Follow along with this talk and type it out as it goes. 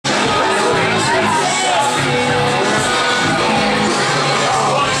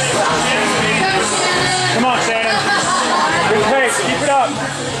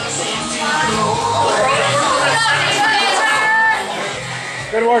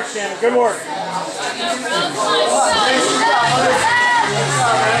work, Shannon. Good work.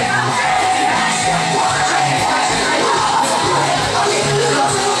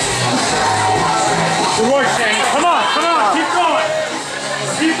 Good work, Shannon. Come on, come on. Keep going.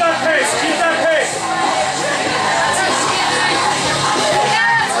 Keep that pace. Keep that pace.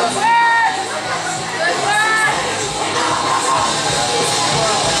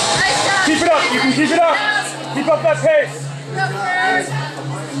 Keep it up. You can keep it up. Keep up that pace.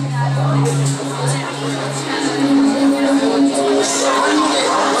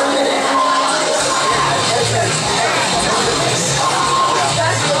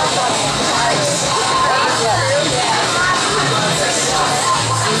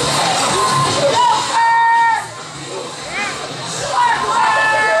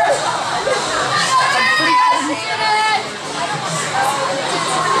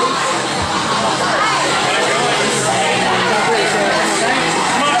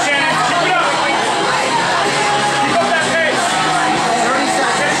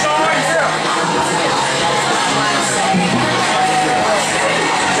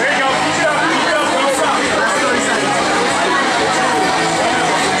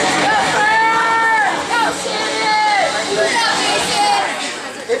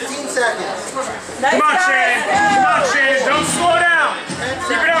 Come on, Shannon. Come on, Shannon. Don't slow down.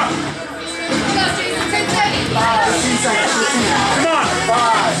 Keep it up. Come on.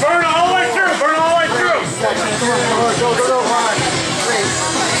 Burn all the way through. Burn all the way through. Go.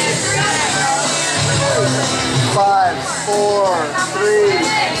 5, 4, 3,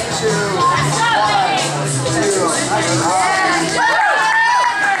 2, 1, 0.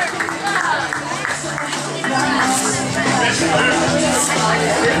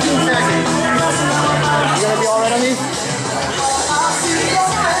 You gonna be all right on these?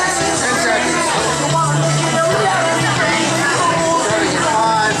 10 seconds.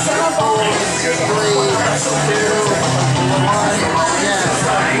 5, 4, 3,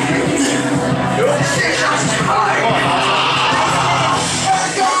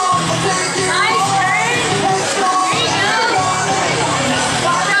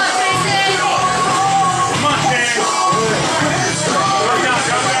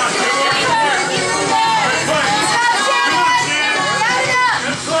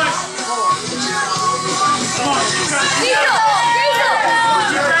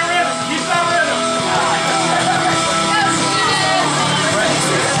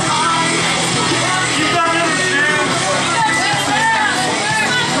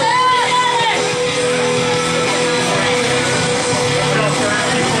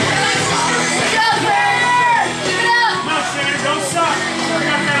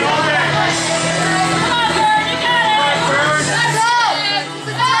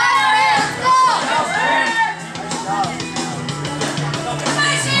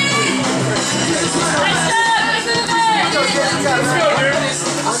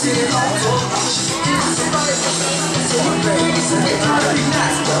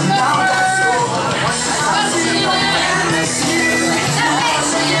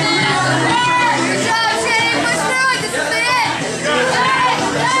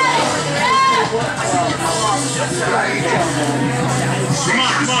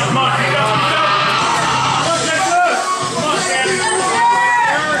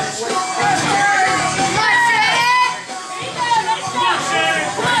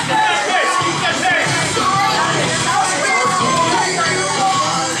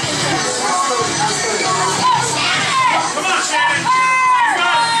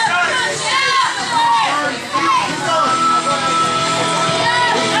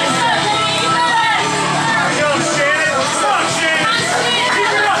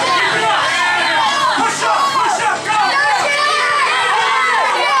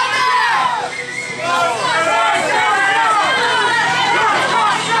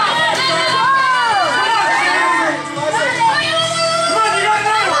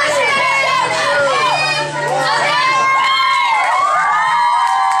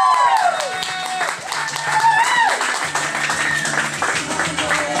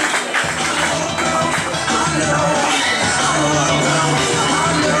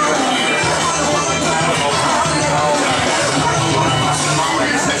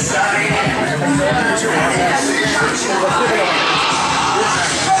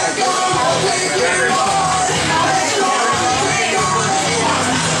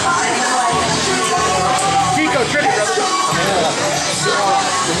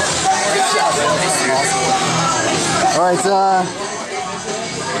 Alright,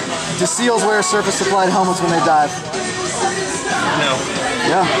 do SEALs wear surface-supplied helmets when they dive? No.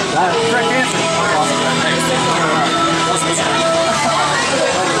 Yeah, correct answer.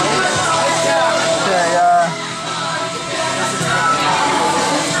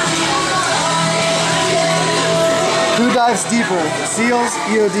 dives deeper? SEALs,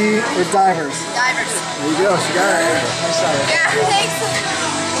 EOD, or divers? Divers. There you go. She got it. Nice shot. Yeah, thanks.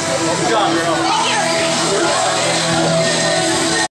 Good job, girl. Thank you.